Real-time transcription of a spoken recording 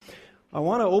I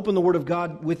want to open the Word of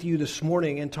God with you this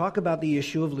morning and talk about the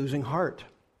issue of losing heart.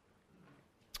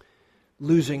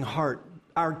 Losing heart.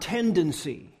 Our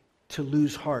tendency to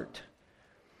lose heart.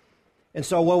 And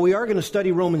so while we are going to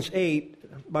study Romans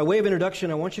 8, by way of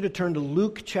introduction, I want you to turn to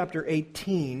Luke chapter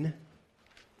 18.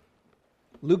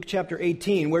 Luke chapter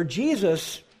 18, where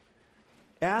Jesus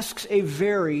asks a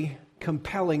very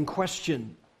compelling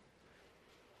question.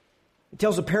 He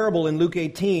tells a parable in Luke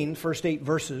 18, first 8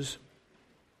 verses.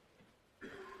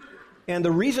 And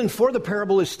the reason for the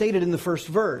parable is stated in the first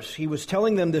verse. He was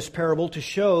telling them this parable to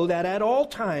show that at all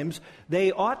times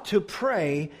they ought to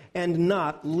pray and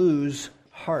not lose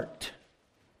heart.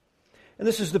 And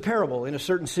this is the parable. In a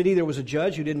certain city there was a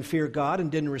judge who didn't fear God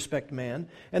and didn't respect man.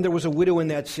 And there was a widow in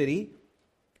that city.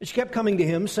 And she kept coming to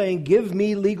him saying, "Give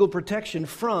me legal protection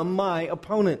from my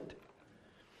opponent."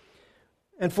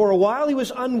 And for a while he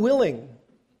was unwilling.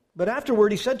 But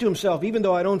afterward he said to himself, "Even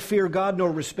though I don't fear God nor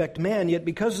respect man, yet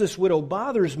because this widow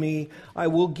bothers me, I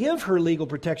will give her legal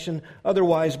protection.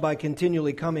 Otherwise, by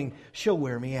continually coming, she'll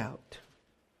wear me out."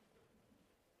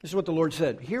 This is what the Lord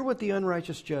said. Hear what the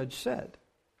unrighteous judge said.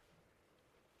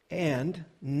 "And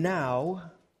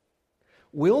now,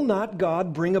 will not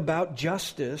God bring about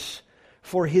justice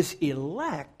for his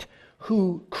elect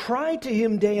who cry to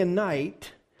him day and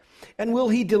night? And will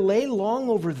he delay long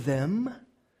over them?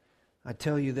 I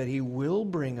tell you that he will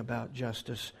bring about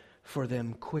justice for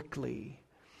them quickly."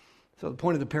 So the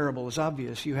point of the parable is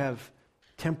obvious. You have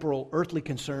temporal earthly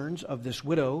concerns of this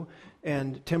widow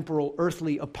and temporal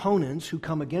earthly opponents who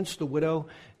come against the widow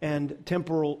and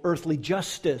temporal earthly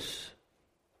justice.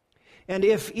 And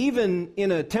if even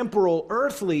in a temporal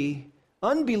earthly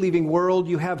unbelieving world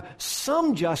you have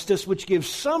some justice which gives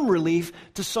some relief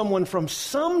to someone from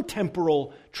some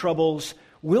temporal troubles,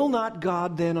 will not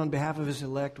God then, on behalf of his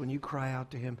elect, when you cry out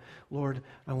to him, "Lord,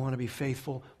 I want to be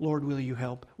faithful. Lord, will you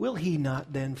help?" Will he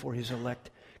not then, for his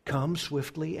elect, come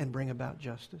swiftly and bring about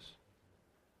justice?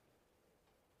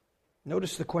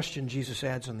 Notice the question Jesus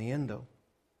adds on the end, though.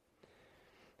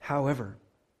 "However,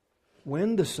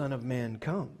 when the Son of Man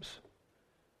comes,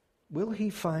 will he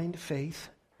find faith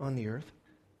on the earth?"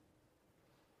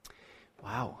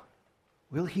 Wow.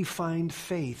 Will he find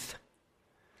faith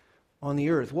on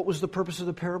the earth? What was the purpose of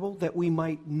the parable? That we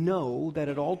might know that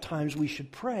at all times we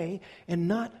should pray and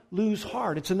not lose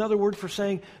heart. It's another word for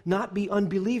saying not be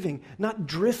unbelieving, not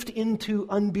drift into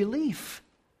unbelief.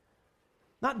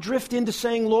 Not drift into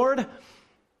saying, "Lord,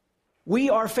 we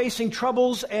are facing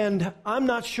troubles and I'm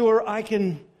not sure I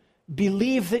can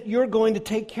believe that you're going to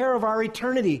take care of our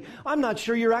eternity. I'm not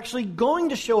sure you're actually going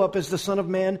to show up as the Son of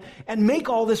Man and make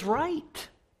all this right.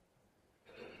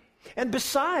 And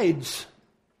besides,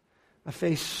 I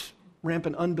face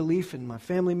rampant unbelief in my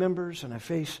family members, and I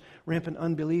face rampant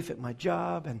unbelief at my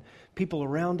job, and people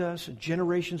around us, and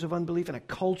generations of unbelief, and a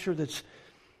culture that's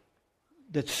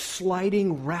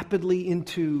sliding rapidly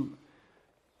into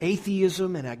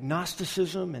atheism and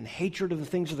agnosticism and hatred of the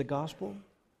things of the gospel.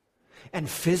 And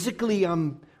physically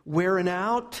I'm wearing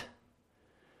out.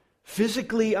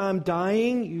 Physically I'm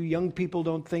dying." You young people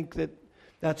don't think that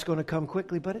that's going to come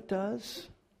quickly, but it does.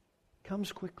 It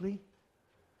comes quickly.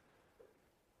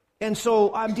 And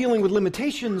so I'm dealing with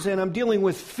limitations, and I'm dealing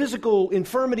with physical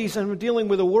infirmities, and I'm dealing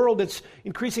with a world that's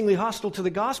increasingly hostile to the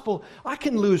gospel. I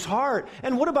can lose heart.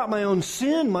 And what about my own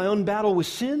sin, my own battle with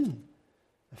sin?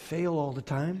 I fail all the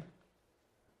time.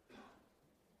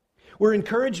 We're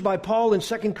encouraged by Paul in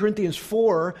 2 Corinthians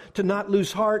 4 to not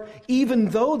lose heart, even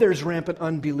though there's rampant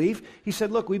unbelief. He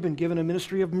said, "Look, we've been given a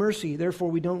ministry of mercy.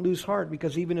 Therefore, we don't lose heart,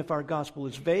 because even if our gospel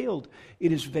is veiled,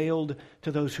 it is veiled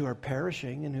to those who are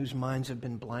perishing and whose minds have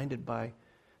been blinded by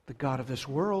the god of this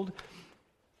world."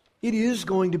 It is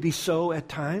going to be so at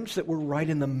times that we're right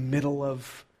in the middle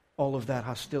of all of that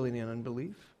hostility and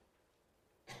unbelief.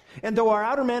 And though our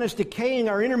outer man is decaying,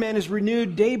 our inner man is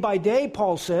renewed day by day,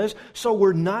 Paul says, so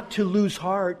we're not to lose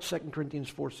heart, 2 Corinthians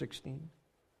 4:16.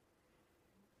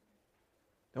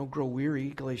 Don't grow weary,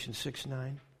 Galatians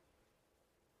 6:9.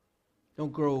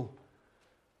 Don't grow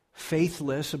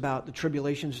faithless about the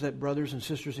tribulations that brothers and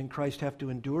sisters in Christ have to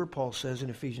endure, Paul says in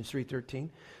Ephesians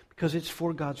 3:13, because it's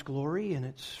for God's glory and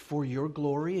it's for your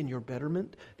glory and your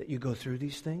betterment that you go through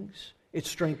these things. It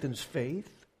strengthens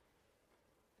faith.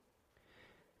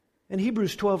 And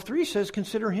Hebrews 12:3 says,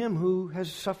 "Consider him who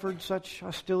has suffered such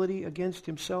hostility against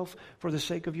himself for the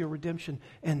sake of your redemption,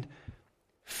 and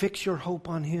fix your hope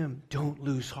on him." Don't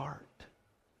lose heart.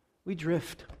 We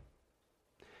drift.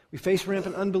 We face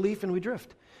rampant unbelief and we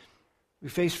drift. We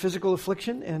face physical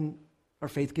affliction and our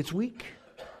faith gets weak.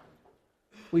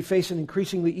 We face an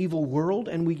increasingly evil world,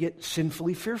 and we get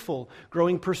sinfully fearful.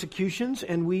 Growing persecutions,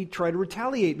 and we try to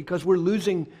retaliate because we're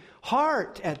losing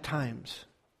heart at times.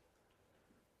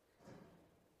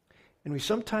 And we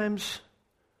sometimes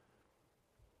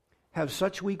have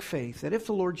such weak faith that if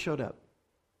the Lord showed up,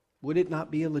 would it not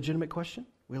be a legitimate question?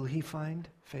 Will He find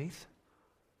faith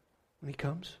when He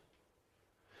comes?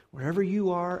 Wherever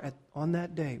you are on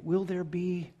that day, will there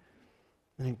be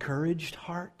an encouraged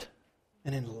heart,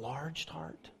 an enlarged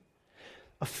heart,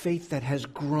 a faith that has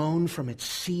grown from its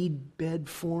seedbed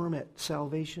form at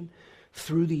salvation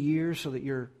through the years so that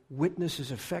your witness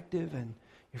is effective and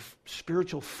your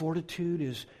spiritual fortitude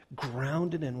is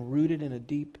grounded and rooted in a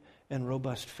deep and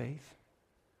robust faith?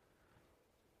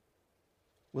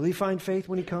 Will He find faith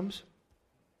when He comes?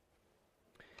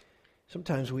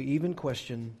 Sometimes we even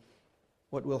question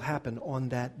what will happen on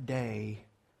that day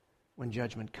when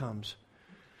judgment comes.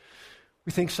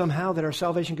 We think somehow that our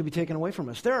salvation could be taken away from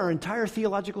us. There are entire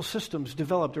theological systems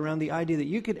developed around the idea that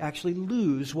you could actually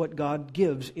lose what God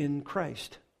gives in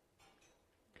Christ.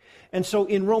 And so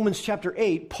in Romans chapter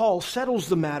 8, Paul settles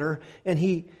the matter, and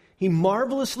he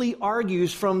marvelously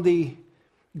argues from the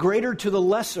greater to the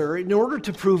lesser in order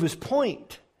to prove his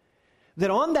point. That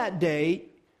on that day,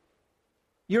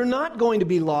 you're not going to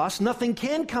be lost. Nothing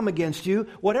can come against you.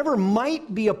 Whatever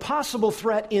might be a possible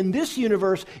threat in this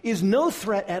universe is no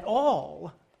threat at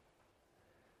all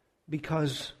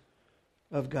because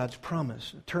of God's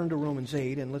promise. Turn to Romans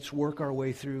 8 and let's work our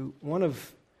way through one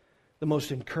of the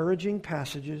most encouraging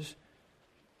passages,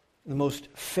 the most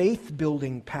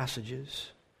faith-building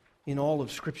passages in all of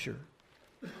Scripture.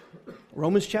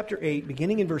 Romans chapter 8,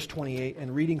 beginning in verse 28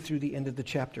 and reading through the end of the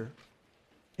chapter.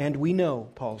 And we know,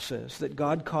 Paul says, that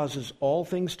God causes all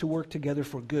things to work together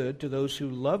for good to those who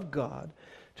love God,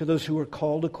 to those who are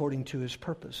called according to His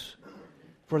purpose.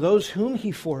 For those whom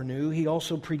He foreknew, He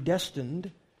also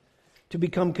predestined to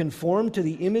become conformed to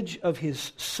the image of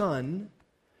His Son,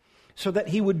 so that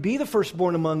He would be the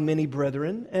firstborn among many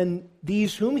brethren. And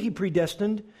these whom He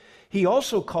predestined, He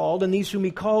also called, and these whom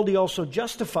He called, He also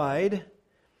justified,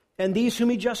 and these whom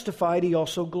He justified, He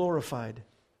also glorified.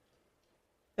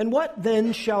 And what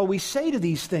then shall we say to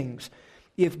these things?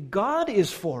 If God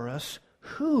is for us,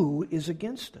 who is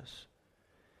against us?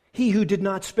 He who did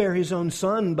not spare His own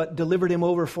Son, but delivered Him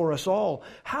over for us all,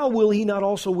 how will He not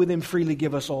also with Him freely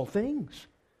give us all things?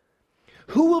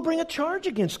 Who will bring a charge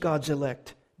against God's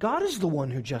elect? God is the one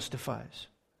who justifies.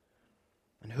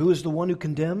 And who is the one who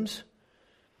condemns?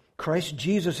 Christ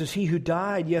Jesus is He who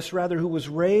died, yes, rather, who was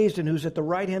raised, and who's at the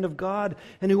right hand of God,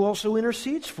 and who also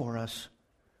intercedes for us.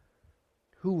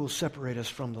 Who will separate us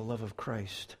from the love of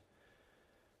Christ?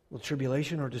 Will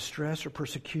tribulation or distress or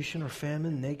persecution or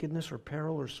famine, nakedness or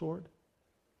peril or sword?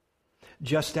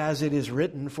 Just as it is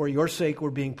written, for your sake we're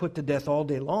being put to death all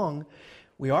day long.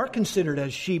 We are considered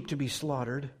as sheep to be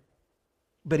slaughtered.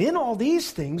 But in all these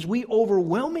things we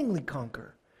overwhelmingly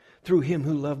conquer through Him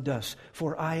who loved us.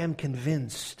 For I am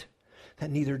convinced that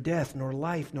neither death, nor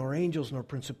life, nor angels, nor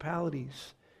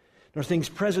principalities, nor things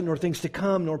present, nor things to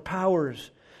come, nor powers,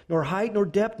 nor height, nor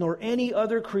depth, nor any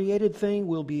other created thing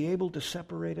will be able to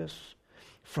separate us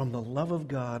from the love of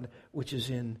God which is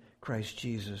in Christ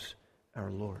Jesus our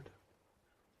Lord.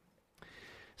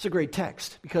 It's a great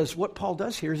text because what Paul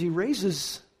does here is he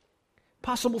raises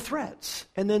possible threats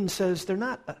and then says they're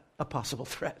not a possible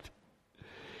threat.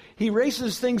 He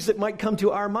raises things that might come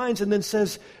to our minds and then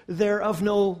says they're of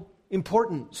no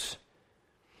importance.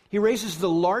 He raises the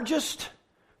largest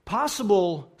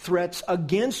possible threats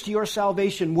against your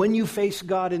salvation when you face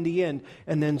God in the end,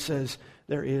 and then says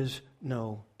there is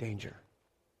no danger,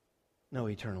 no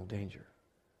eternal danger.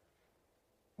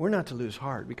 We're not to lose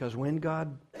heart because when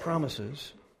God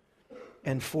promises,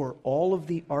 and for all of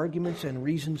the arguments and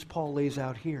reasons Paul lays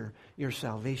out here, your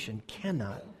salvation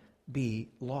cannot be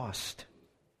lost.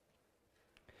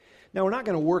 Now, we're not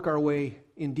going to work our way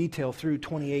in detail through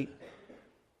 28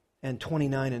 and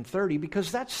 29 and 30,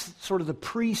 because that's sort of the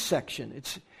pre-section.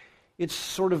 It's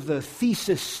sort of the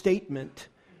thesis statement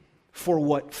for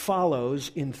what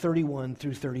follows in 31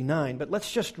 through 39. But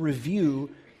let's just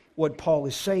review what Paul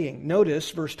is saying.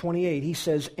 Notice verse 28, he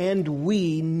says, and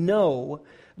we know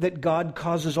that God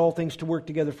causes all things to work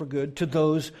together for good to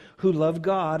those who love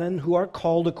God and who are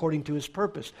called according to His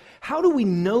purpose. How do we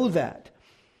know that?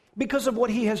 Because of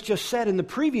what he has just said in the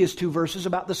previous two verses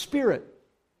about the Spirit.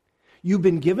 You've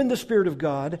been given the Spirit of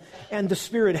God, and the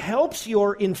Spirit helps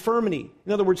your infirmity.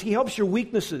 In other words, He helps your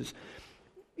weaknesses.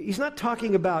 He's not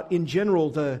talking about, in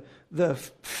general, the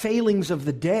failings of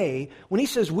the day. When he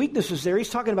says weaknesses there,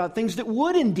 he's talking about things that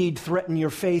would indeed threaten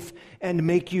your faith and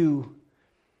make you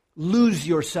lose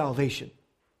your salvation.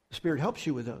 The Spirit helps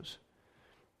you with those.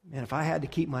 And if I had to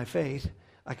keep my faith,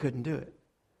 I couldn't do it.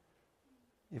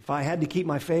 If I had to keep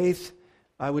my faith,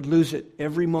 I would lose it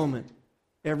every moment,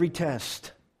 every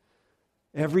test,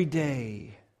 every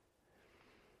day.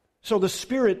 So the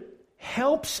Spirit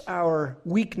helps our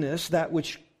weakness, that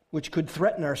which could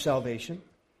threaten our salvation.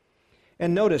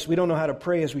 And notice, we don't know how to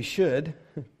pray as we should,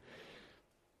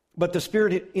 but the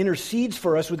Spirit intercedes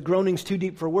for us with groanings too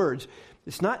deep for words.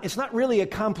 It's not really a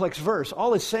complex verse.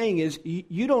 All it's saying is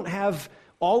you don't have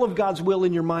all of God's will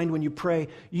in your mind when you pray.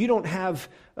 You don't have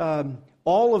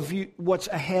all of what's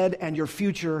ahead and your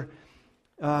future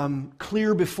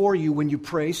clear before you when you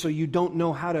pray, so you don't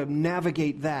know how to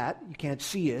navigate that. You can't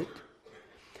see it.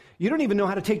 You don't even know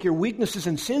how to take your weaknesses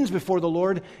and sins before the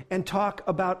Lord and talk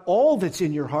about all that's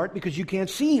in your heart, because you can't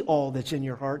see all that's in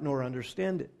your heart nor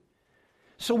understand it.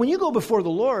 So when you go before the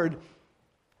Lord,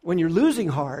 when you're losing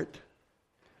heart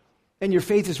and your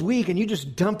faith is weak and you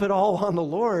just dump it all on the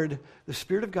Lord, the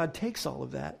Spirit of God takes all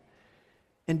of that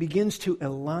and begins to,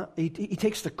 he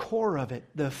takes the core of it,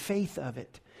 the faith of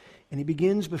it, and he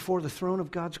begins before the throne of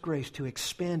God's grace to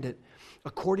expand it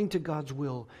according to God's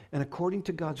will and according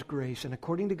to God's grace and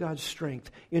according to God's strength,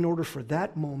 in order for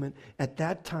that moment, at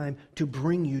that time, to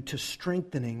bring you to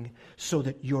strengthening so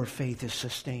that your faith is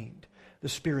sustained. The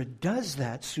Spirit does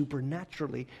that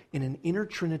supernaturally in an inner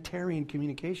Trinitarian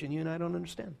communication you and I don't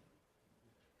understand.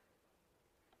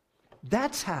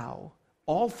 That's how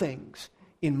all things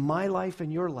in my life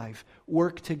and your life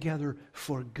work together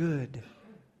for good.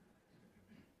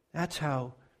 That's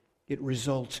how it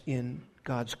results in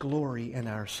God's glory and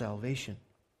our salvation.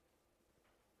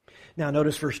 Now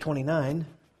notice verse 29.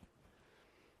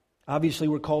 Obviously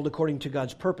we're called according to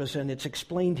God's purpose, and it's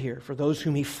explained here. For those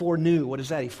whom he foreknew. What is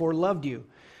that? He foreloved you.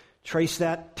 Trace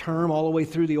that term all the way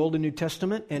through the Old and New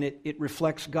Testament, and it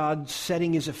reflects God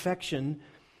setting his affection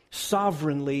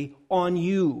sovereignly on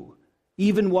you.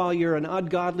 Even while you're an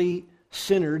ungodly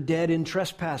sinner, dead in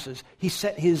trespasses, he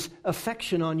set his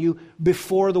affection on you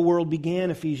before the world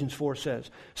began, Ephesians 4 says.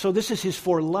 So this is his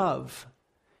forelove.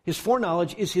 His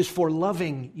foreknowledge is his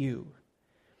foreloving you.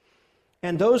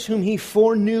 And those whom he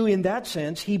foreknew in that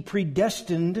sense, he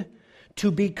predestined to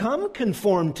become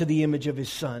conformed to the image of his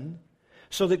Son,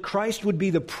 so that Christ would be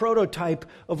the prototype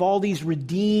of all these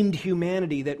redeemed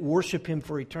humanity that worship him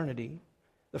for eternity,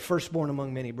 the firstborn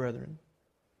among many brethren.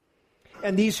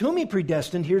 And these whom he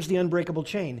predestined, here's the unbreakable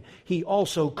chain. He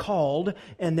also called,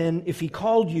 and then if he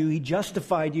called you, he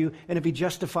justified you, and if he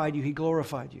justified you, he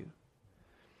glorified you.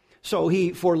 So he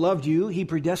foreloved you, he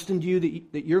predestined you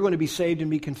that you're going to be saved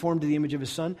and be conformed to the image of his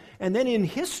Son. And then in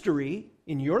history,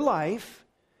 in your life,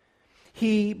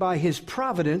 he, by his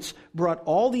providence, brought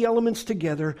all the elements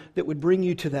together that would bring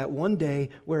you to that one day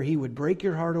where he would break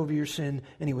your heart over your sin,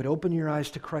 and he would open your eyes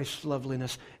to Christ's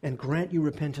loveliness and grant you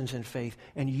repentance and faith.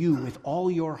 And you, with all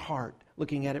your heart,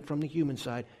 looking at it from the human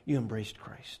side, you embraced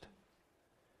Christ.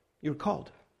 You were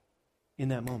called in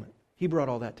that moment. He brought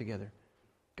all that together.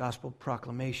 Gospel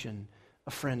proclamation,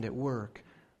 a friend at work,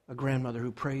 a grandmother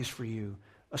who prays for you,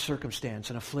 a circumstance,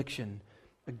 an affliction,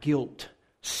 a guilt,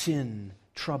 sin,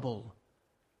 trouble,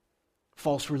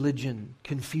 false religion,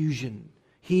 confusion.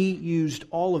 He used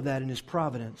all of that in his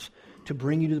providence to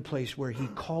bring you to the place where he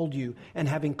called you. And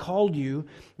having called you,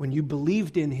 when you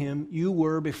believed in him, you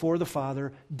were before the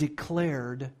Father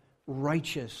declared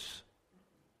righteous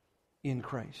in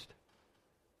Christ.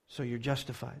 So you're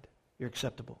justified. You're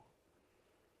acceptable.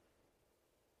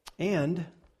 And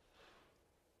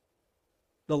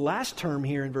the last term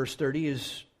here in verse 30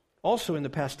 is also in the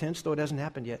past tense, though it hasn't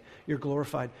happened yet. You're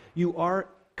glorified. You are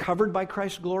covered by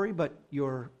Christ's glory, but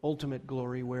your ultimate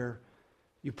glory, where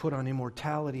you put on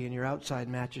immortality and your outside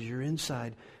matches your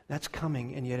inside, that's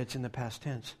coming, and yet it's in the past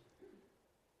tense.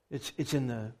 It's in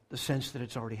the sense that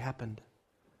it's already happened.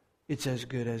 It's as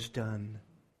good as done.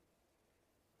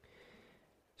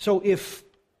 So if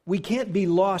we can't be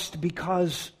lost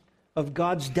because of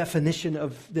God's definition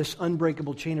of this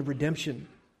unbreakable chain of redemption,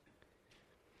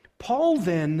 Paul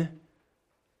then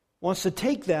wants to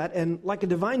take that and, like a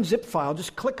divine zip file,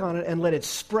 just click on it and let it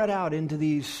spread out into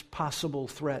these possible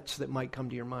threats that might come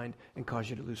to your mind and cause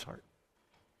you to lose heart.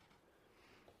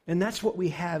 And that's what we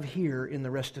have here in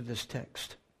the rest of this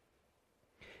text.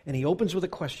 And he opens with a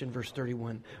question, verse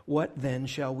 31. What then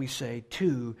shall we say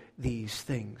to these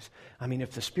things? I mean,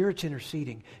 if the Spirit's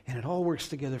interceding and it all works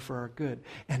together for our good,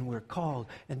 and we're called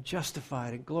and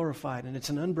justified and glorified, and it's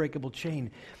an unbreakable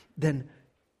chain, then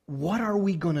what are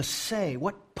we going to say?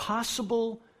 What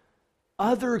possible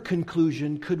other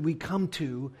conclusion could we come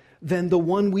to than the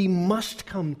one we must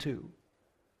come to?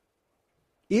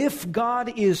 If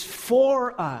God is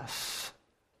for us,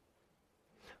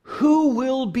 Who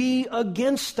will be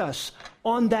against us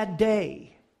on that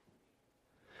day?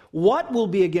 What will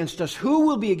be against us? Who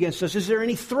will be against us? Is there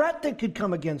any threat that could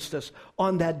come against us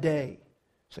on that day?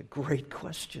 It's a great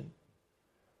question.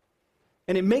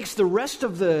 And it makes the rest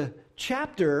of the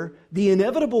chapter the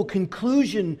inevitable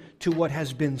conclusion to what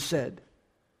has been said.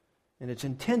 And its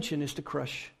intention is to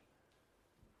crush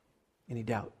any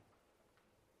doubt,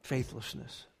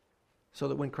 faithlessness, so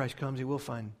that when Christ comes, He will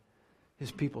find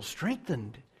His people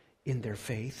strengthened in their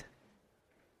faith,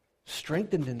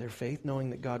 knowing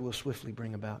that God will swiftly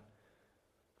bring about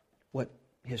what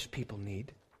His people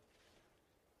need.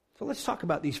 So let's talk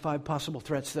about these 5 possible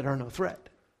threats that are no threat.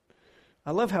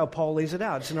 I love how Paul lays it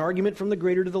out. It's an argument from the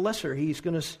greater to the lesser. He's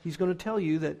going to tell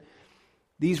you that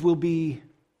these will be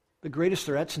the greatest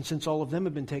threats, and since all of them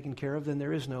have been taken care of, then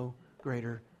there is no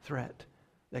greater threat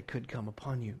that could come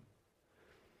upon you.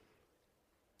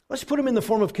 Let's put them in the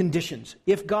form of conditions.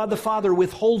 If God the Father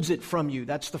withholds it from you,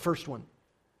 that's the first one.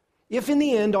 If in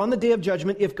the end, on the day of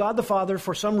judgment, if God the Father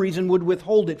for some reason would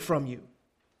withhold it from you.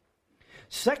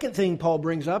 Second thing Paul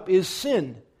brings up is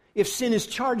sin. If sin is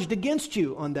charged against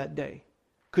you on that day,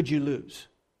 could you lose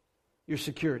your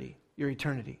security, your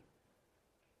eternity?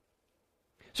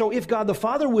 So if God the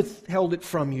Father withheld it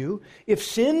from you, if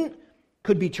sin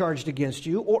could be charged against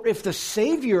you, or if the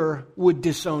Savior would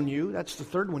disown you, that's the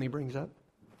third one he brings up.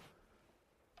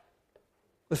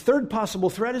 The third possible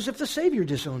threat is if the Savior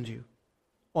disowns you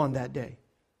on that day,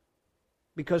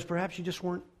 because perhaps you just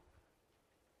weren't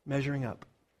measuring up.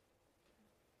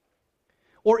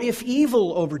 Or if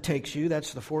evil overtakes you,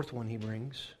 that's the fourth one he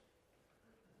brings.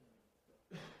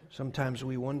 Sometimes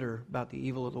we wonder about the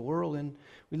evil of the world and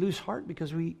we lose heart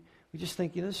because we just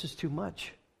think, this is too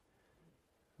much.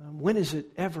 When is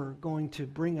it ever going to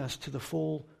bring us to the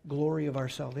full glory of our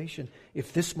salvation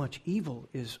if this much evil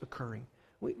is occurring?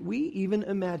 We even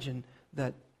imagine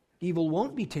that evil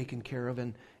won't be taken care of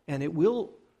and it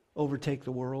will overtake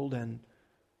the world, and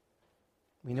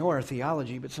we know our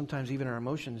theology, but sometimes even our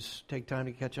emotions take time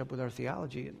to catch up with our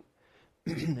theology,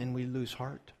 and we lose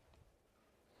heart.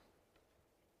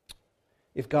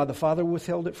 If God the Father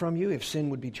withheld it from you, if sin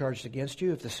would be charged against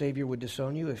you, if the Savior would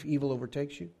disown you, if evil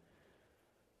overtakes you.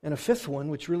 And a fifth one,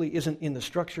 which really isn't in the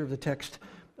structure of the text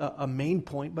a main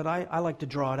point, but I like to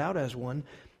draw it out as one.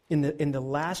 In the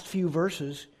last few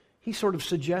verses, he sort of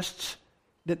suggests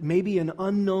that maybe an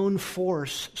unknown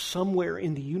force somewhere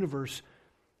in the universe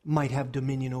might have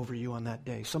dominion over you on that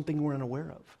day, something we're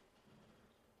unaware of.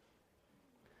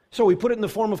 So we put it in the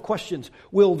form of questions.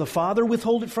 Will the Father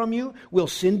withhold it from you? Will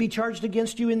sin be charged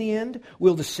against you in the end?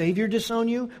 Will the Savior disown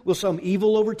you? Will some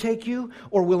evil overtake you?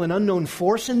 Or will an unknown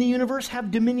force in the universe have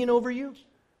dominion over you?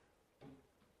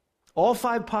 All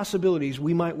 5 possibilities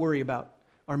we might worry about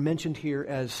are mentioned here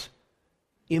as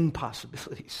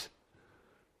impossibilities.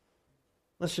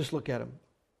 Let's just look at them.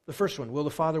 The first one, will the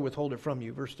Father withhold it from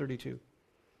you? Verse 32.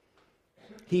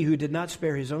 He who did not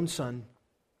spare his own Son,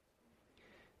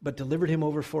 but delivered him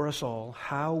over for us all,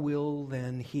 how will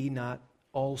then he not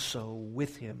also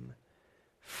with him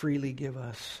freely give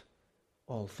us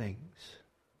all things?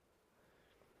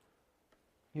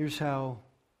 Here's how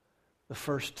the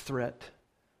first threat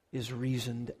is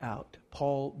reasoned out.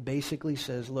 Paul basically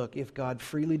says, look, if God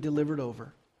freely delivered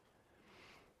over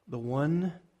the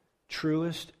one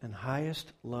truest and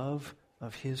highest love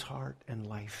of his heart and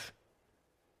life,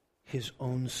 his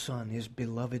own Son, his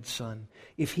beloved Son,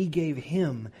 if he gave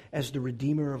him as the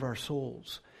Redeemer of our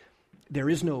souls, there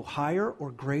is no higher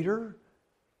or greater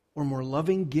or more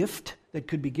loving gift that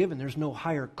could be given. There's no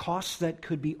higher cost that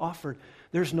could be offered.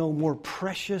 There's no more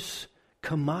precious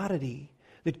commodity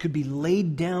that could be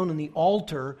laid down on the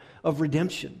altar of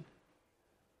redemption.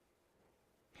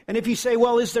 And if you say,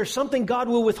 well, is there something God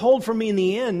will withhold from me in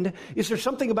the end? Is there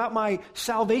something about my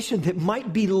salvation that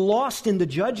might be lost in the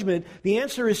judgment? The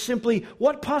answer is simply,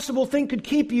 what possible thing could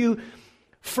keep you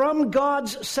from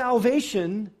God's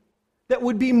salvation that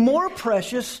would be more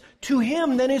precious to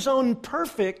Him than His own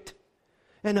perfect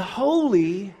and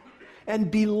holy and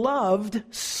beloved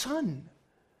Son?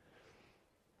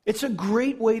 It's a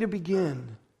great way to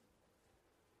begin.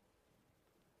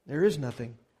 There is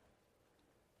nothing.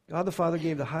 God the Father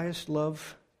gave the highest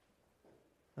love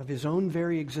of His own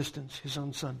very existence, His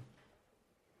own Son.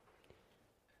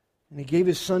 And He gave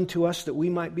His Son to us that we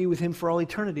might be with Him for all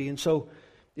eternity. And so,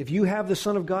 if you have the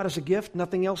Son of God as a gift,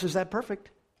 nothing else is that perfect.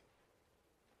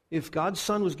 If God's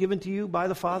Son was given to you by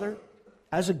the Father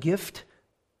as a gift,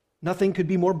 nothing could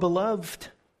be more beloved.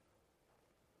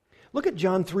 Look at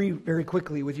John 3 very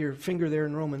quickly with your finger there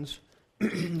in Romans.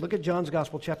 Look at John's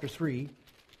Gospel, chapter 3.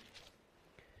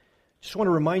 Just want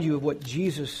to remind you of what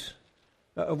Jesus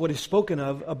of what is spoken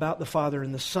of about the Father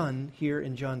and the Son here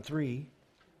in John 3.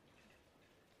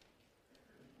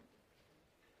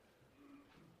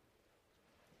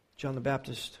 John the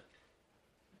Baptist,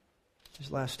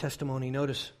 his last testimony,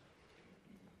 notice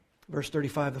verse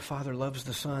 35, the Father loves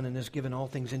the Son and has given all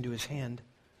things into his hand.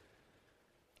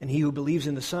 And he who believes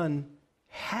in the Son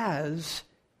has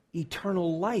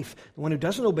eternal life. The one who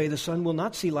doesn't obey the Son will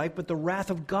not see life, but the wrath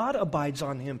of God abides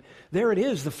on him. There it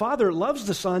is. The Father loves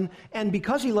the Son, and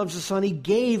because he loves the Son, he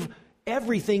gave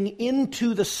everything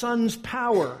into the Son's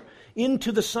power,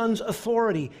 into the Son's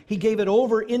authority. He gave it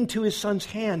over into his Son's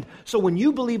hand. So when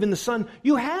you believe in the Son,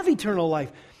 you have eternal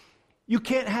life. You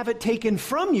can't have it taken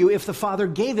from you if the Father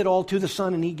gave it all to the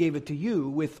Son and he gave it to you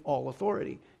with all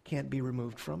authority. Can't be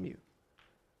removed from you.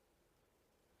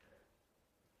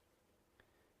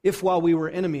 If while we were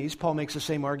enemies, Paul makes the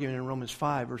same argument in Romans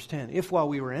 5, verse 10. If while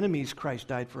we were enemies, Christ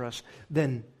died for us,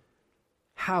 then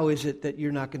how is it that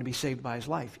you're not going to be saved by his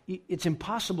life? It's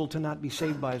impossible to not be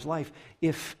saved by his life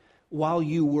if while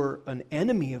you were an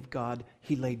enemy of God,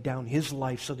 he laid down his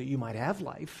life so that you might have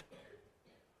life.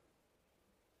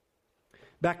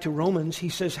 Back to Romans, he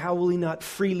says, how will he not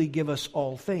freely give us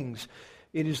all things?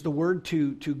 It is the word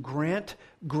to grant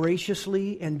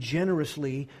graciously and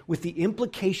generously with the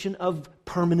implication of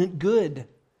permanent good.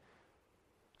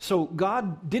 So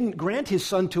God didn't grant his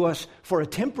Son to us for a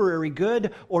temporary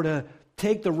good or to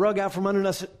take the rug out from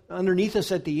underneath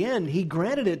us at the end. He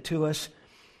granted it to us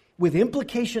with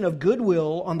implication of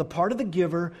goodwill on the part of the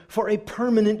giver for a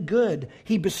permanent good.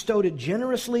 He bestowed it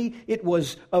generously. It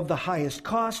was of the highest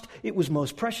cost. It was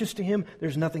most precious to him.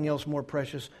 There's nothing else more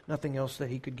precious, nothing else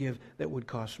that he could give that would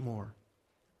cost more.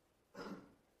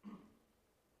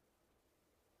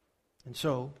 And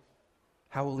so,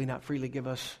 how will he not freely give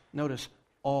us, notice,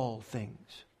 all things?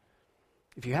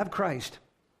 If you have Christ,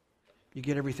 you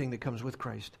get everything that comes with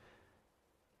Christ.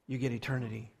 You get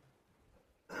eternity.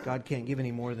 God can't give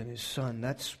any more than his Son.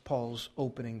 That's Paul's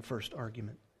opening first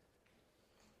argument.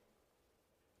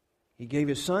 He gave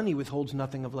his Son, he withholds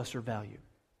nothing of lesser value.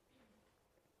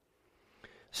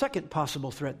 Second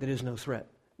possible threat that is no threat.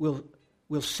 Will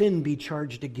sin be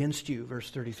charged against you? Verse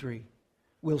 33.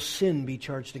 Will sin be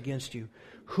charged against you?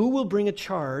 Who will bring a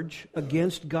charge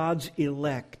against God's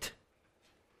elect?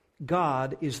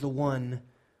 God is the one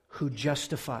who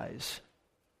justifies.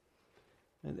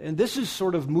 And this is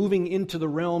sort of moving into the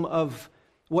realm of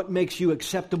what makes you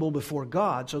acceptable before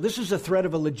God. So this is a threat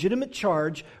of a legitimate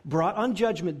charge brought on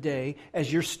Judgment Day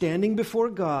as you're standing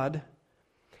before God.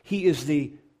 He is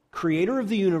the creator of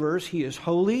the universe. He is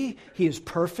holy. He is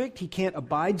perfect. He can't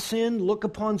abide sin, look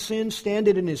upon sin, stand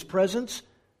it in his presence.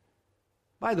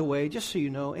 By the way, just so you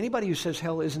know, anybody who says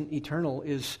hell isn't eternal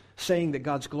is saying that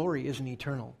God's glory isn't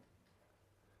eternal.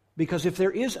 Because if there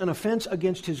is an offense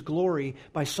against his glory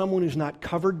by someone who's not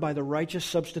covered by the righteous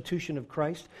substitution of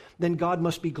Christ, then God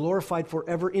must be glorified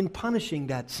forever in punishing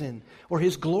that sin, or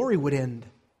his glory would end.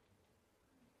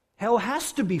 Hell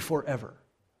has to be forever.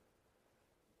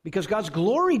 Because God's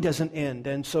glory doesn't end,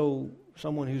 and so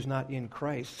someone who's not in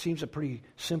Christ seems a pretty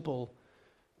simple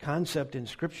concept in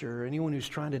Scripture. Anyone who's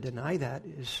trying to deny that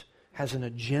has an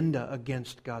agenda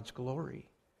against God's glory.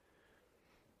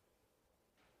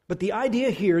 But the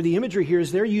idea here, the imagery here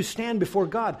is there you stand before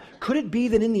God. Could it be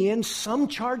that in the end some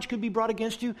charge could be brought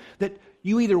against you that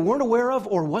you either weren't aware of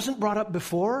or wasn't brought up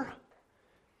before?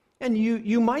 And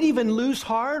you might even lose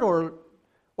heart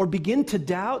or begin to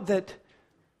doubt that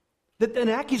an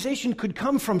accusation could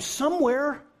come from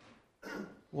somewhere.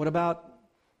 What about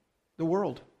the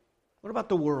world? What about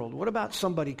the world? What about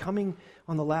somebody coming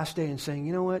on the last day and saying,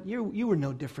 you know what, you were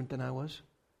no different than I was.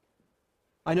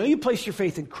 I know you placed your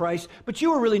faith in Christ, but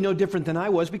you were really no different than I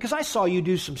was because I saw you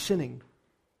do some sinning.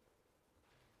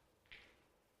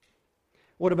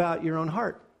 What about your own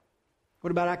heart?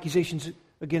 What about accusations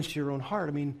against your own heart?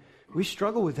 I mean, we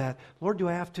struggle with that. Lord, do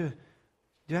I have to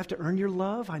earn your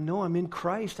love? I know I'm in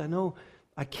Christ. I know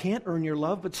I can't earn your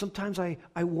love, but sometimes I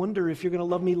wonder if you're going to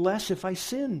love me less if I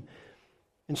sin.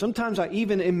 And sometimes I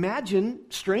even imagine,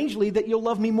 strangely, that you'll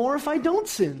love me more if I don't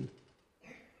sin.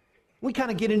 We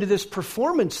kind of get into this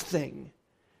performance thing.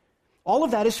 All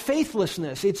of that is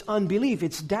faithlessness. It's unbelief.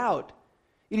 It's doubt.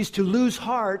 It is to lose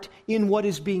heart in what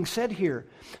is being said here.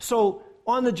 So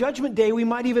on the judgment day, we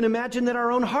might even imagine that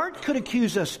our own heart could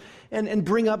accuse us and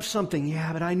bring up something.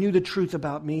 Yeah, but I knew the truth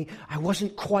about me. I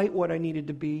wasn't quite what I needed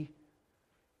to be.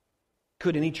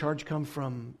 Could any charge come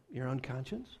from your own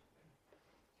conscience?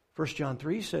 1 John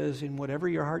 3 says, in whatever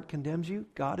your heart condemns you,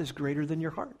 God is greater than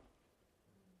your heart.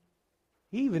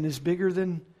 He even is bigger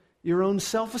than your own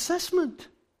self-assessment.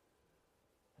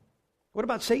 What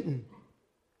about Satan?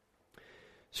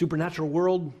 Supernatural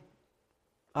world,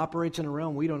 operates in a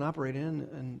realm we don't operate in,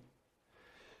 and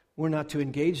we're not to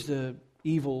engage the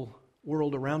evil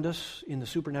world around us in the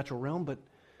supernatural realm, but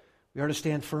we are to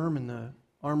stand firm in the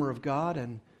armor of God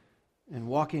and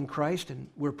walk in Christ, and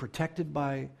we're protected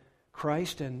by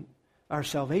Christ and our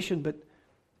salvation. But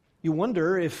you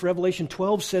wonder if Revelation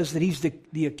 12 says that he's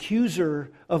the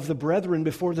accuser of the brethren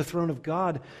before the throne of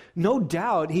God. No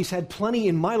doubt he's had plenty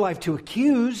in my life to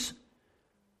accuse.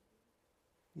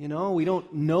 You know, we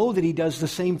don't know that he does the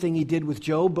same thing he did with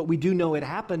Job, but we do know it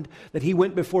happened, that he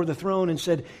went before the throne and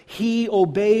said, he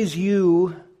obeys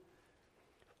you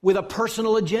with a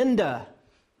personal agenda.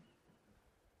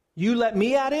 You let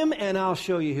me at him, and I'll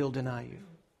show you he'll deny you.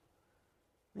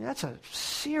 I mean, that's a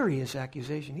serious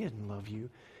accusation. He doesn't love you.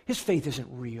 His faith isn't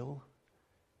real.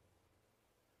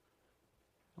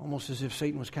 Almost as if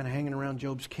Satan was kind of hanging around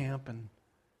Job's camp and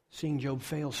seeing Job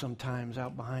fail sometimes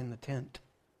out behind the tent.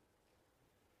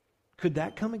 Could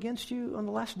that come against you on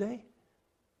the last day?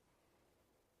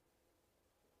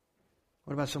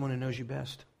 What about someone who knows you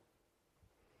best?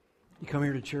 You come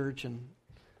here to church and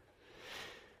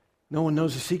no one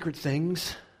knows the secret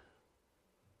things.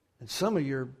 And some of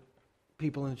your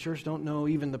people in the church don't know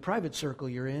even the private circle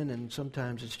you're in, and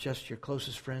sometimes it's just your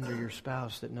closest friend or your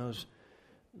spouse that knows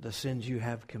the sins you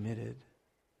have committed.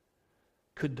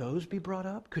 Could those be brought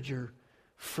up? Could your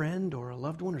friend or a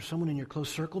loved one or someone in your close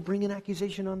circle bring an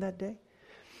accusation on that day?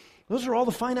 Those are all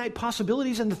the finite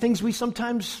possibilities and the things we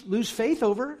sometimes lose faith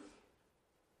over.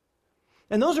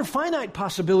 And those are finite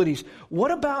possibilities.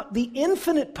 What about the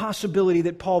infinite possibility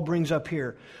that Paul brings up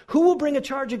here? Who will bring a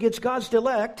charge against God's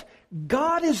elect?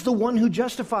 God is the one who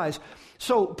justifies.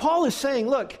 So Paul is saying,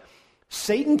 look,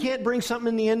 Satan can't bring something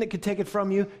in the end that could take it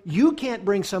from you. You can't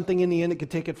bring something in the end that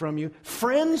could take it from you.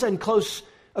 Friends and close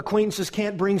acquaintances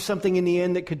can't bring something in the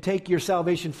end that could take your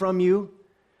salvation from you.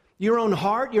 Your own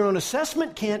heart, your own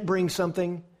assessment can't bring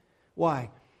something. Why?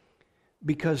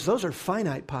 Because those are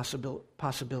finite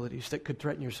possibilities that could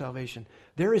threaten your salvation.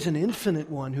 There is an infinite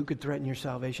one who could threaten your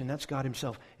salvation. That's God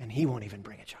himself, and he won't even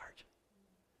bring a charge.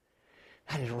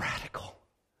 That is radical.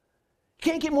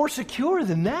 You can't get more secure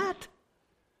than that.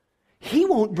 He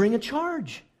won't bring a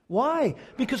charge. Why?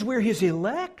 Because we're his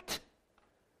elect.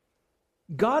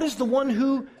 God is the one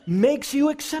who makes you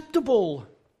acceptable.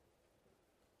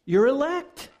 You're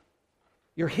elect.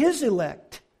 You're his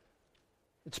elect.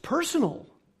 It's personal.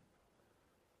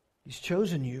 He's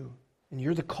chosen you, and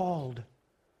you're the called.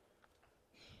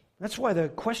 That's why the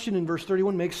question in verse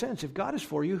 31 makes sense. If God is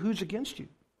for you, who's against you?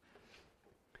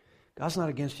 God's not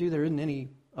against you. There isn't any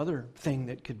other thing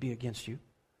that could be against you.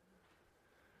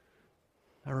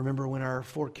 I remember when our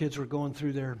 4 kids were going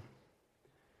through their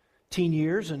teen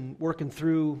years and working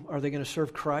through, are they going to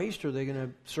serve Christ, or are they going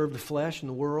to serve the flesh and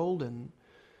the world, and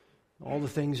all the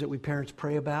things that we parents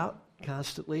pray about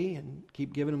constantly and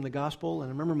keep giving them the gospel. And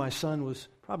I remember my son was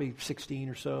probably 16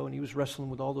 or so, and he was wrestling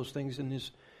with all those things in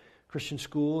his Christian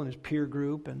school and his peer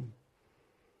group. And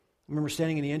I remember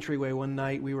standing in the entryway one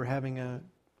night, we were having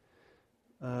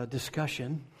a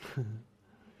discussion.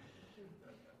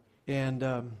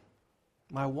 And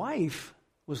my wife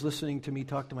was listening to me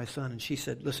talk to my son, and she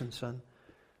said, listen, son,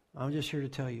 I'm just here to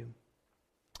tell you,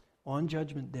 on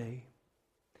Judgment Day,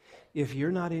 if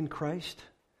you're not in Christ,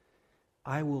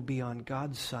 I will be on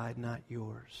God's side, not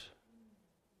yours.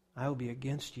 I will be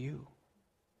against you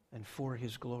and for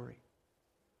his glory.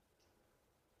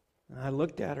 And I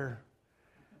looked at her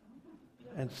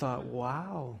and thought,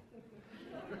 wow,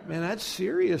 man, that's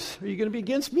serious. Are you going to be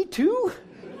against me too?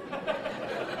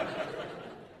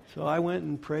 So I went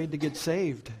and prayed to get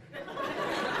saved.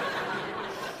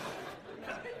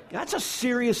 That's a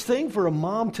serious thing for a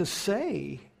mom to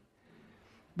say.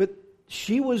 But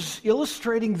she was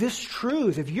illustrating this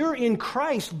truth. If you're in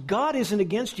Christ, God isn't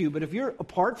against you. But if you're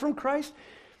apart from Christ,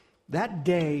 that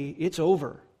day, it's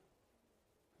over.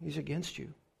 He's against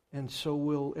you. And so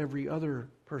will every other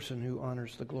person who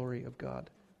honors the glory of God.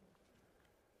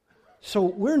 So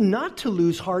we're not to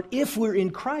lose heart if we're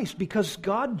in Christ, because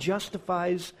God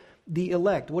justifies the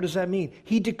elect. What does that mean?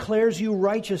 He declares you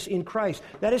righteous in Christ.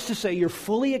 That is to say, you're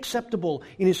fully acceptable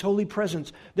in his holy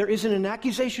presence. There isn't an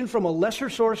accusation from a lesser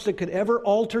source that could ever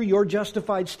alter your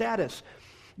justified status.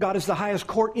 God is the highest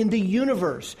court in the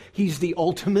universe. He's the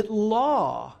ultimate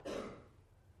law.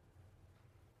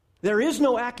 There is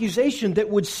no accusation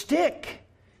that would stick.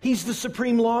 He's the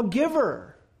supreme lawgiver.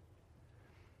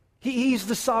 He's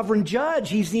the sovereign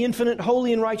judge. He's the infinite,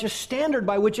 holy, and righteous standard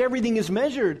by which everything is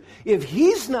measured. If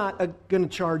he's not going to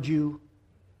charge you,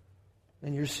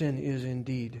 then your sin is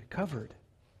indeed covered.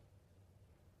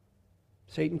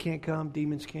 Satan can't come.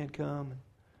 Demons can't come.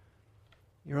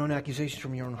 Your own accusations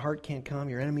from your own heart can't come.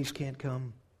 Your enemies can't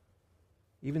come.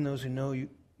 even those who know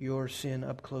your sin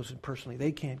up close and personally.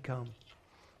 They can't come.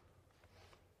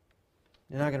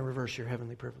 They're not going to reverse your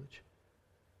heavenly privilege.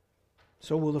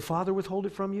 So will the Father withhold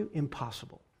it from you?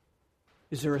 Impossible.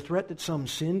 Is there a threat that some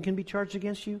sin can be charged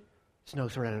against you? It's no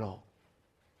threat at all.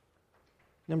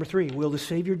 Number 3, will the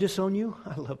Savior disown you?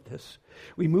 I love this.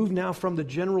 We move now from the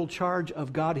general charge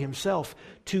of God himself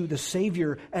to the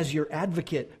Savior as your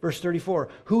advocate. Verse 34,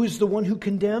 who is the one who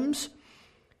condemns?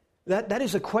 That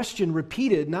is a question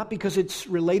repeated, not because it's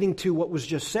relating to what was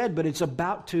just said, but it's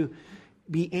about to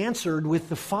be answered with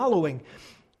the following.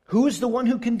 Who is the one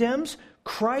who condemns?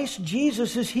 Christ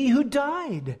Jesus is he who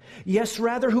died. Yes,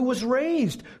 rather, who was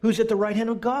raised, who's at the right hand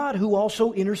of God, who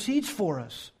also intercedes for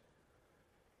us.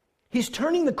 He's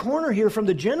turning the corner here from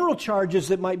the general charges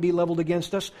that might be leveled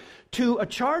against us to a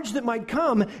charge that might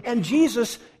come, and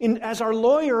Jesus, as our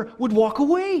lawyer, would walk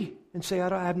away and say,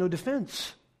 I have no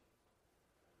defense.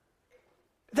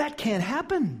 That can't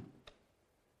happen.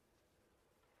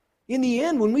 In the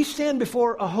end, when we stand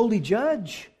before a holy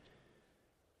judge,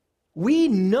 we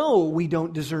know we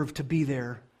don't deserve to be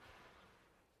there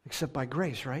except by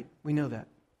grace, right? We know that.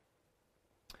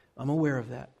 I'm aware of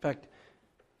that. In fact,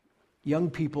 young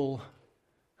people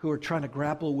who are trying to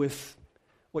grapple with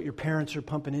what your parents are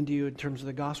pumping into you in terms of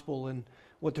the gospel and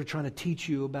what they're trying to teach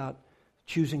you about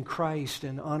choosing Christ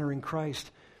and honoring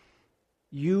Christ,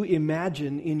 you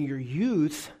imagine in your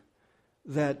youth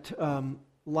that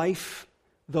life,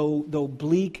 though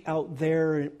bleak out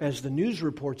there as the news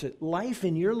reports it, life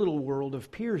in your little world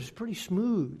of peers is pretty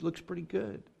smooth, looks pretty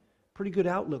good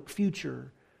outlook,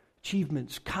 future,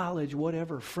 achievements, college,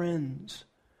 whatever, friends.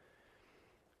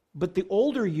 But the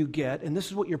older you get, and this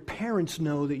is what your parents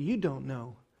know that you don't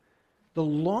know, the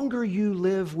longer you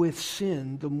live with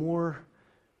sin, the more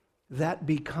that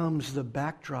becomes the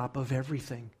backdrop of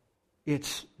everything.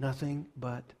 It's nothing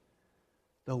but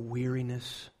the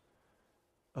weariness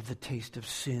of the taste of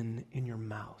sin in your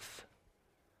mouth.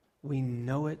 We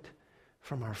know it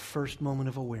from our first moment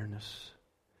of awareness,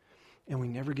 and we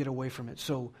never get away from it.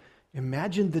 So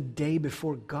imagine the day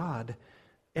before God.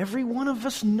 Every one of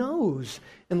us knows,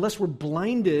 unless we're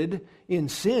blinded in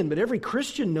sin, but every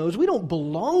Christian knows we don't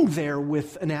belong there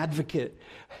with an advocate.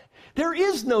 There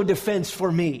is no defense for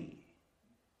me.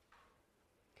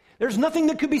 There's nothing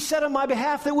that could be said on my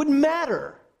behalf that would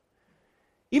matter.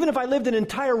 Even if I lived an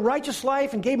entire righteous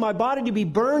life and gave my body to be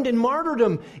burned in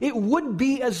martyrdom, it would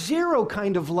be a zero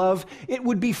kind of love. It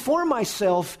would be for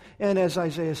myself, and as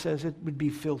Isaiah says, it would be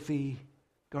filthy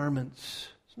garments.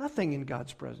 There's nothing in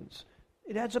God's presence.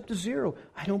 It adds up to zero.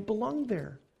 I don't belong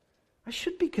there. I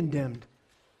should be condemned.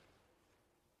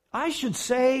 I should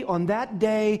say on that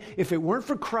day, if it weren't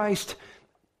for Christ,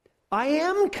 I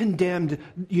am condemned.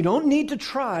 You don't need to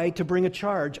try to bring a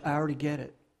charge. I already get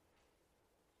it.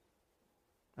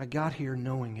 I got here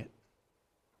knowing it.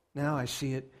 Now I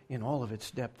see it in all of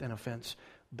its depth and offense,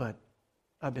 but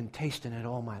I've been tasting it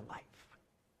all my life.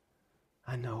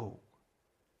 I know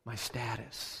my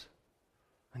status.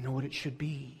 I know what it should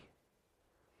be.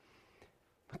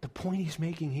 But the point he's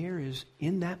making here is,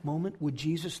 in that moment, would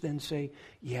Jesus then say,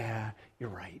 yeah, you're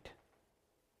right?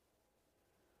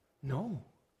 No.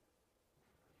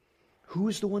 Who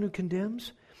is the one who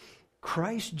condemns?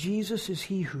 Christ Jesus is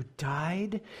he who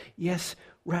died, yes,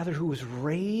 rather who was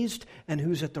raised and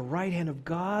who's at the right hand of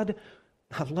God.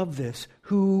 I love this.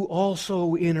 Who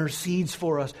also intercedes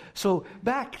for us. So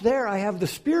back there I have the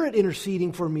Spirit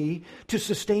interceding for me to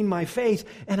sustain my faith,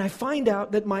 and I find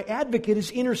out that my advocate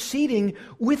is interceding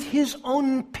with his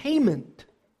own payment.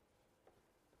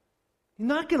 He's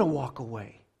not going to walk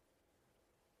away.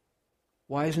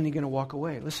 Why isn't he going to walk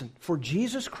away? Listen, for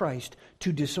Jesus Christ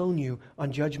to disown you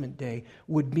on Judgment Day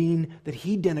would mean that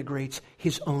he denigrates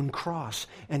his own cross,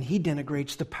 and he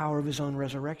denigrates the power of his own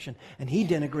resurrection, and he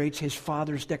denigrates his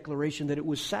Father's declaration that it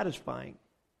was satisfying.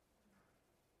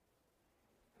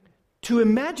 To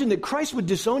imagine that Christ would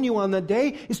disown you on that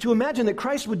day is to imagine that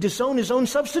Christ would disown his own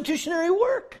substitutionary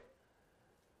work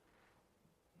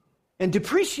and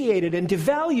depreciate it and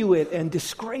devalue it and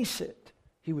disgrace it.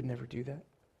 He would never do that.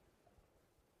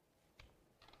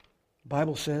 The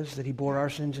Bible says that he bore our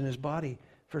sins in his body,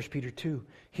 1 Peter 2.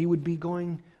 He would be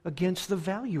going against the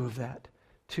value of that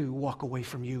to walk away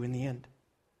from you in the end.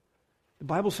 The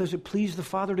Bible says it pleased the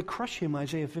Father to crush him,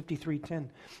 Isaiah 53:10.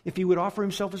 If he would offer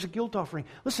himself as a guilt offering.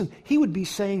 Listen, he would be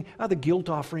saying, the guilt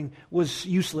offering was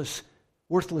useless,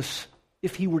 worthless,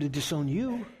 if he were to disown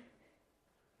you.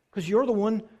 Because you're the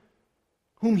one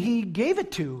whom he gave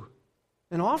it to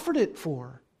and offered it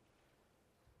for.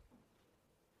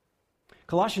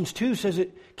 Colossians 2 says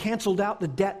it canceled out the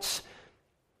debts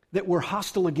that were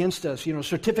hostile against us,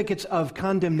 certificates of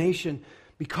condemnation.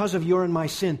 because of your and my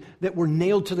sin that were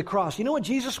nailed to the cross. You know what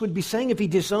Jesus would be saying if he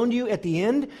disowned you at the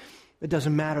end? It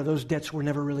doesn't matter. Those debts were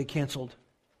never really canceled.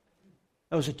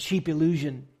 That was a cheap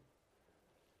illusion.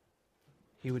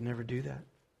 He would never do that.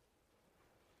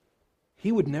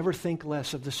 He would never think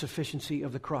less of the sufficiency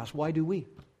of the cross. Why do we?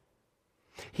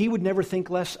 He would never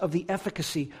think less of the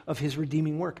efficacy of his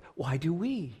redeeming work. Why do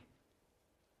we?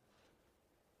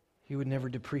 He would never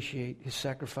depreciate his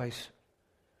sacrifice.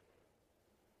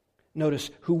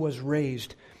 Notice who was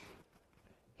raised.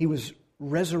 He was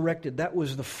resurrected. That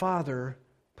was the Father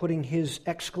putting his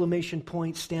exclamation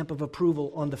point stamp of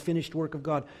approval on the finished work of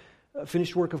God,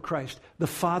 finished work of Christ. The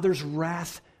Father's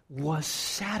wrath was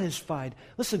satisfied.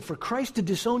 Listen, for Christ to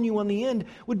disown you on the end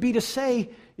would be to say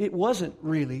it wasn't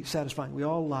really satisfying. We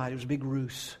all lied. It was a big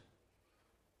ruse.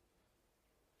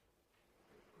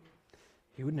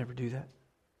 He would never do that.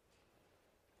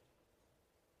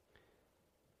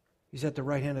 He's at the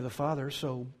right hand of the Father,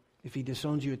 so if he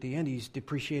disowns you at the end, he's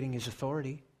depreciating his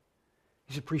authority.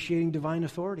 He's appreciating divine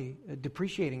authority.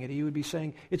 Depreciating it, he would be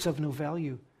saying, it's of no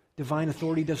value. Divine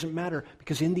authority doesn't matter,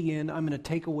 because in the end, I'm going to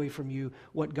take away from you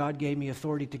what God gave me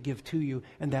authority to give to you,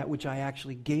 and that which I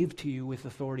actually gave to you with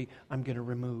authority, I'm going to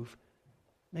remove.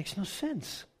 Makes no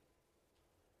sense.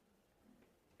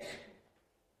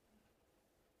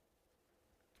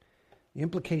 The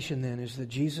implication then is that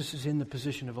Jesus is in the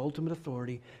position of ultimate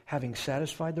authority, having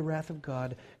satisfied the wrath of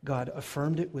God. God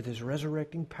affirmed it with his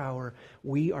resurrecting power.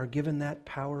 We are given that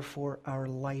power for our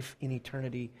life in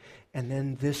eternity. And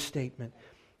then this statement,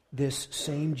 this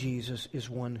same Jesus is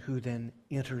one who then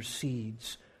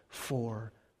intercedes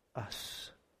for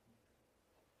us.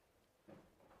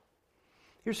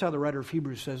 Here's how the writer of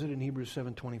Hebrews says it in Hebrews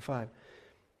 7:25.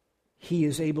 He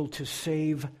is able to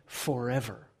save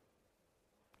forever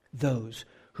those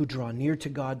who draw near to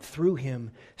God through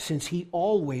him, since he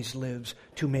always lives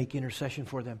to make intercession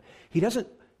for them. He doesn't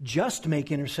just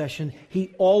make intercession,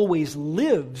 he always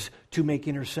lives to make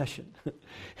intercession.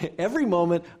 Every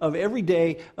moment of every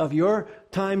day of your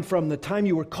time, from the time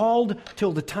you were called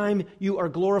till the time you are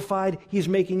glorified, he's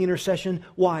making intercession.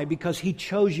 Why? Because he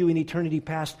chose you in eternity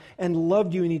past and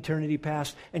loved you in eternity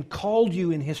past and called you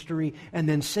in history and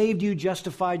then saved you,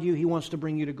 justified you. He wants to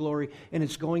bring you to glory, and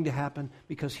it's going to happen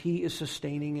because he is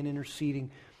sustaining and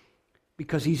interceding,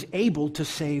 because he's able to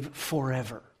save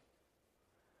forever.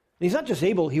 He's not just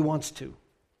able, he wants to.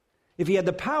 If he had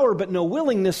the power but no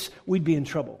willingness, we'd be in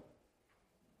trouble.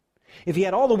 If he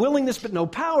had all the willingness but no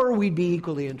power, we'd be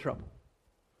equally in trouble.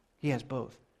 He has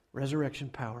both resurrection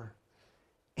power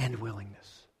and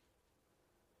willingness.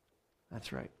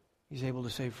 That's right. He's able to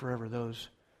save forever those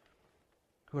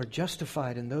who are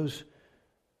justified and those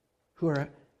who are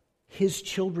his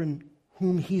children,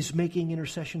 whom he's making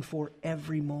intercession for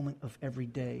every moment of every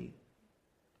day.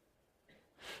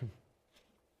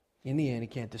 In the end, he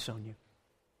can't disown you.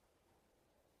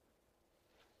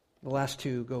 The last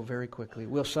two go very quickly.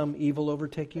 Will some evil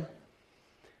overtake you?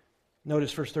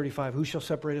 Notice verse 35. Who shall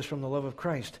separate us from the love of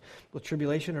Christ? Will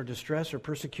tribulation or distress or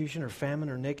persecution or famine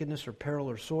or nakedness or peril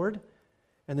or sword?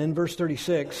 And then verse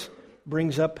 36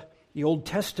 brings up the Old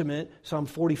Testament, Psalm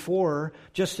 44,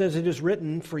 just as it is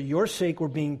written, for your sake we're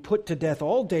being put to death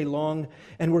all day long,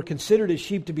 and we're considered as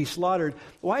sheep to be slaughtered.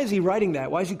 Why is he writing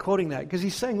that? Why is he quoting that? Because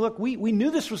he's saying, look, we knew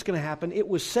this was going to happen. It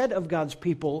was said of God's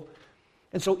people.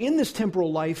 And so in this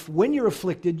temporal life, when you're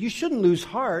afflicted, you shouldn't lose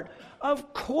heart.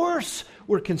 Of course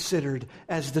we're considered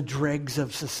as the dregs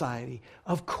of society.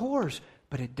 Of course.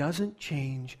 But it doesn't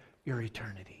change your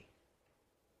eternity.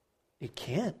 It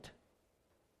can't.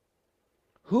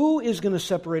 Who is going to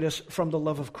separate us from the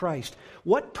love of Christ?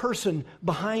 What person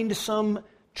behind some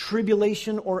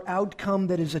tribulation or outcome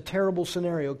that is a terrible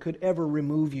scenario could ever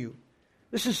remove you?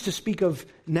 This is to speak of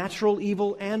natural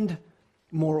evil and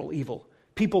moral evil.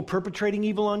 People perpetrating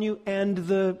evil on you and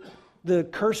the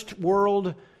cursed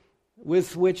world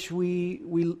with which we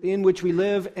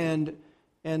live and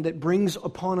that brings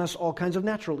upon us all kinds of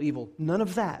natural evil. None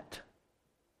of that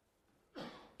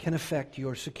can affect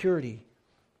your security.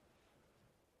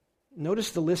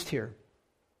 Notice the list here.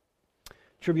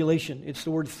 Tribulation, it's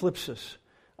the word thlipsis.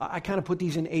 I kind of put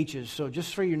these in H's, so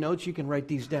just for your notes, you can write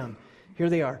these down. Here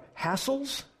they are.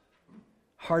 Hassles,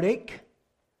 heartache,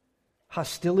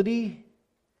 hostility,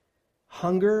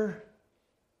 hunger,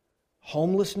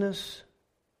 homelessness,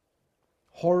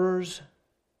 horrors,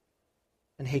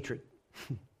 and hatred.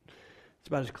 It's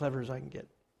about as clever as I can get.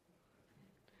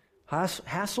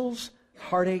 Hassles,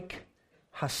 heartache,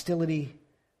 hostility,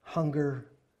 hunger,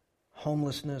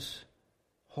 homelessness,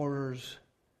 horrors,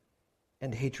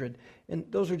 and hatred. And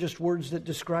those are just words that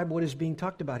describe what is being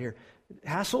talked about here.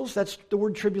 Hassles, that's the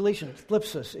word tribulation. It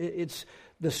flips us. It's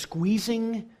the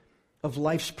squeezing of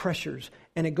life's pressures.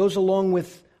 And it goes along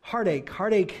with heartache.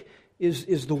 Heartache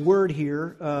is the word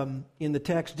here in the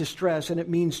text, distress, and it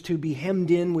means to be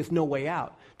hemmed in with no way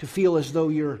out, to feel as though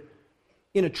you're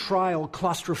in a trial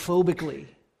claustrophobically.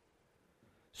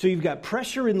 So you've got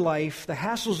pressure in life, the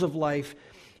hassles of life,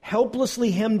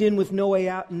 helplessly hemmed in with no way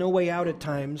out at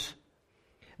times.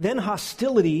 Then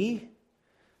hostility,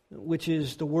 which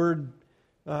is the word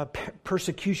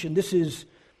persecution. This is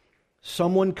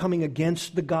someone coming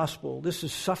against the gospel. This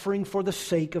is suffering for the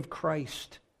sake of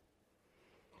Christ.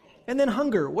 And then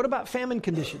hunger. What about famine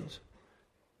conditions?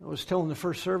 I was telling the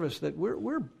first service that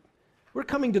we're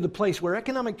coming to the place where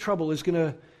economic trouble is going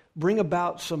to bring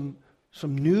about some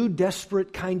new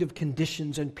desperate kind of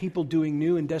conditions and people doing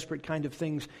new and desperate kind of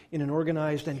things in an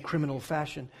organized and criminal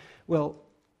fashion. Well,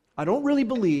 I don't really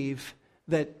believe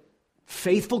that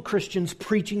faithful Christians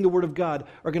preaching the Word of God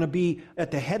are going to be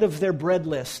at the head of their bread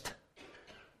list.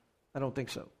 I don't think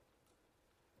so.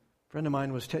 A friend of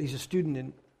mine he's a student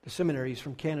in the seminary. He's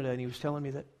from Canada, and he was telling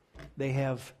me that they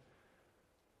have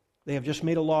just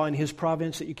made a law in his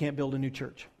province that you can't build a new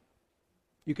church.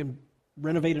 You can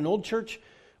renovate an old church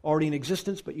already in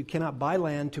existence, but you cannot buy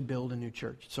land to build a new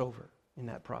church. It's over in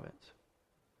that province.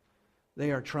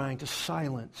 They are trying to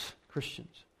silence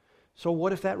Christians. So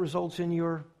what if that results in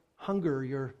your hunger,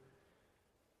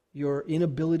 your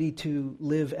inability to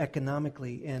live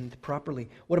economically and properly?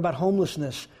 What about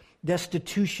homelessness,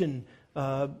 destitution,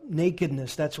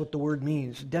 nakedness? That's what the word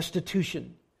means,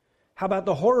 destitution. How about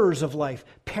the horrors of life?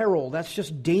 Peril, that's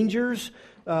just dangers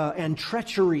and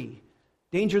treachery.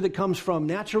 Danger that comes from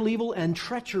natural evil and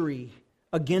treachery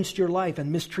against your life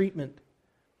and mistreatment.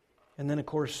 And then, of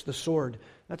course, the sword.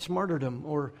 That's martyrdom,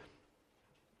 or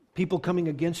people coming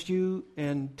against you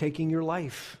and taking your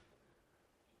life.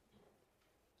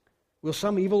 Will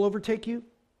some evil overtake you?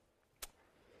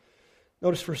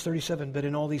 Notice verse 37, but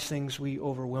in all these things we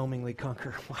overwhelmingly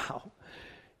conquer. Wow.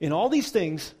 In all these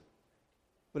things,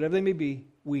 whatever they may be,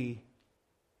 we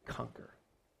conquer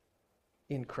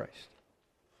in Christ.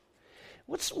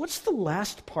 What's the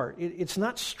last part? It's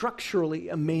not structurally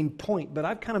a main point, but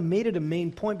I've kind of made it a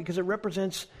main point because it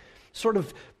represents sort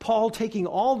of Paul taking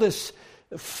all this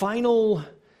final,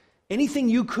 anything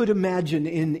you could imagine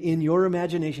in your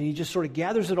imagination. He just sort of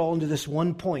gathers it all into this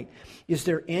one point. Is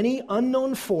there any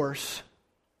unknown force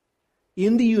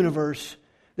in the universe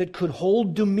that could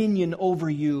hold dominion over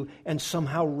you and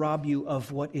somehow rob you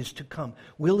of what is to come?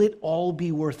 Will it all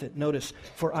be worth it? Notice,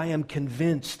 for I am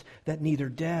convinced that neither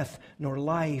death nor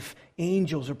life,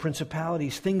 angels or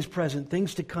principalities, things present,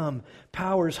 things to come,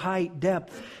 powers, height,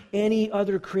 depth, any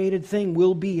other created thing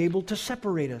will be able to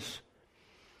separate us.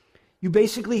 You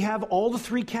basically have all the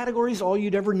three categories, all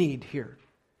you'd ever need here.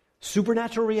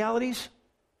 Supernatural realities,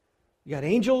 you got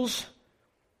angels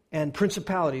and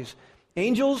principalities.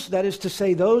 Angels, that is to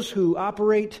say, those who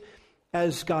operate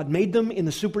as God made them in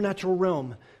the supernatural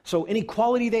realm. So any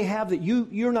quality they have that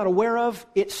you're not aware of,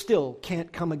 it still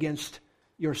can't come against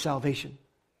your salvation.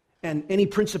 And any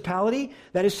principality,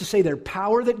 that is to say, their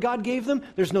power that God gave them,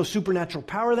 there's no supernatural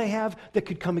power they have that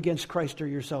could come against Christ or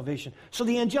your salvation. So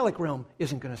the angelic realm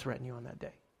isn't going to threaten you on that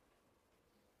day.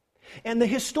 And the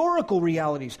historical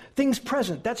realities, things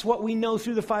present, that's what we know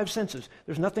through the five senses.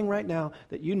 There's nothing right now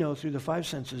that you know through the five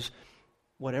senses.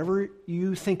 Whatever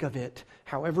you think of it,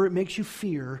 however it makes you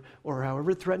fear, or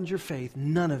however it threatens your faith,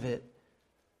 none of it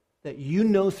that you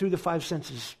know through the five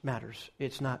senses matters.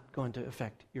 It's not going to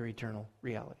affect your eternal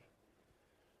reality.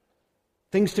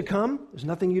 Things to come, there's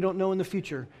nothing you don't know in the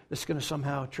future that's going to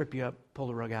somehow trip you up, pull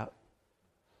the rug out.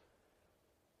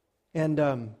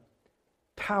 And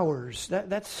powers,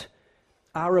 that's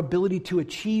our ability to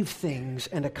achieve things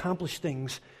and accomplish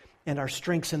things and our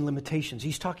strengths and limitations.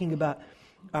 He's talking about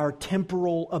our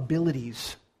temporal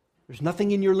abilities. There's nothing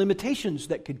in your limitations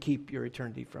that could keep your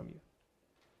eternity from you.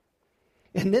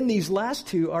 And then these last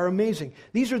two are amazing.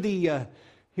 These are the,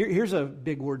 here's a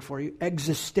big word for you,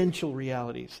 existential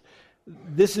realities.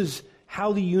 This is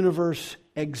how the universe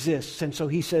exists. And so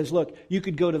he says, look, you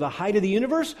could go to the height of the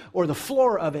universe or the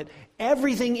floor of it.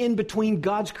 Everything in between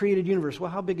God's created universe. Well,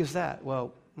 how big is that?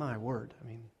 Well, my word. I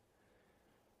mean,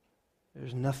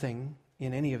 there's nothing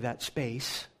in any of that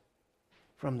space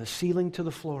from the ceiling to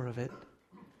the floor of it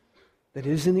that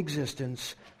is in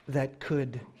existence that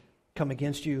could come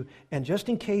against you. And just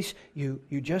in case you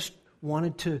just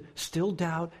wanted to still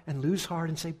doubt and lose heart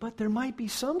and say, but there might be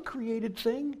some created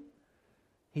thing,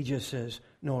 he just says,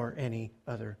 nor any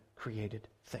other created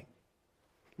thing.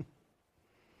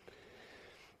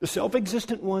 The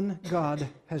self-existent one, God,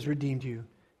 has redeemed you.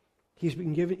 He's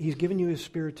given you His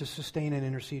Spirit to sustain and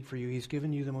intercede for you. He's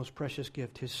given you the most precious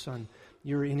gift, His Son.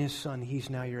 You're in His Son. He's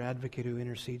now your advocate who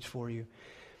intercedes for you.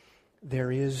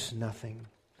 There is nothing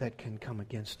that can come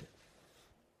against it.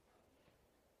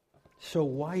 So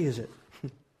why is it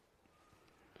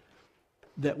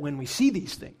that when we see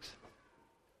these things,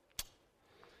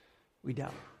 we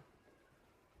doubt?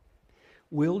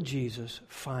 Will Jesus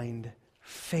find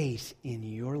faith in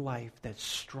your life that's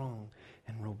strong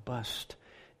and robust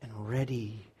and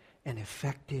ready and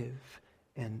effective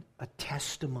and a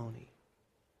testimony?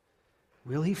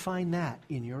 Will He find that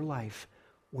in your life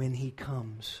when He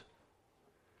comes?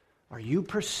 Are you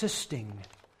persisting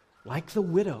like the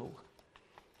widow?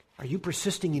 Are you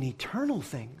persisting in eternal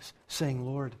things, saying,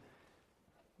 Lord,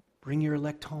 bring your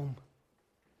elect home.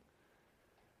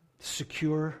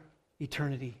 Secure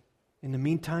eternity. In the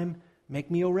meantime,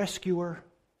 make me a rescuer.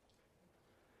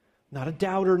 Not a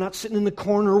doubter, not sitting in the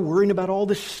corner worrying about all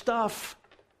this stuff.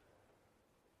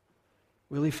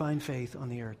 Will He find faith on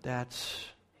the earth? That's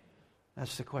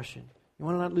the question. You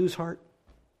want to not lose heart?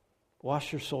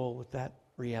 Wash your soul with that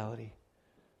reality.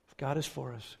 If God is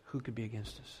for us, who could be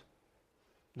against us?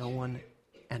 No one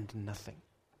and nothing.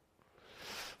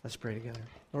 Let's pray together.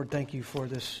 Lord, thank You for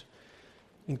this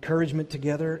encouragement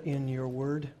together in Your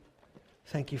Word.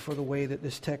 Thank You for the way that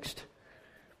this text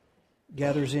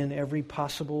gathers in every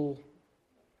possible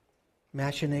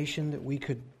machination that we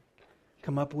could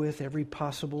come up with, every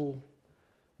possible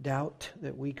doubt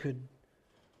that we could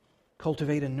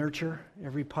cultivate and nurture,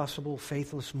 every possible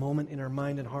faithless moment in our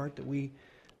mind and heart that we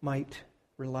might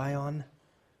rely on,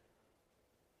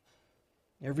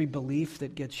 every belief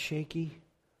that gets shaky.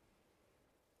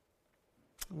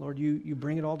 Lord, you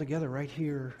bring it all together right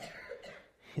here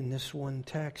in this one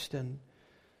text, and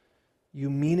You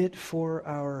mean it for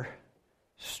our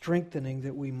strengthening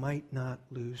that we might not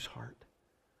lose heart.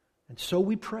 And so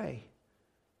we pray.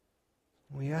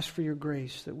 We ask for Your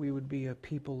grace that we would be a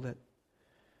people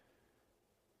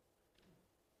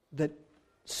that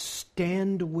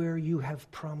stand where You have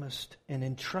promised and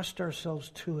entrust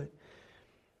ourselves to it,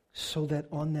 so that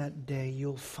on that day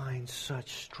You'll find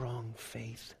such strong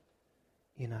faith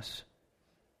in us.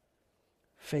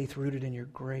 Faith rooted in Your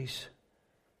grace,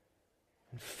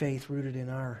 and faith rooted in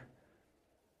our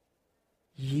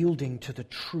yielding to the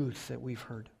truth that we've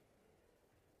heard.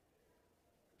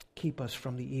 Keep us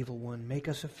from the evil one. Make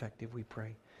us effective, we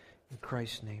pray. In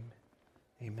Christ's name,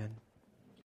 amen.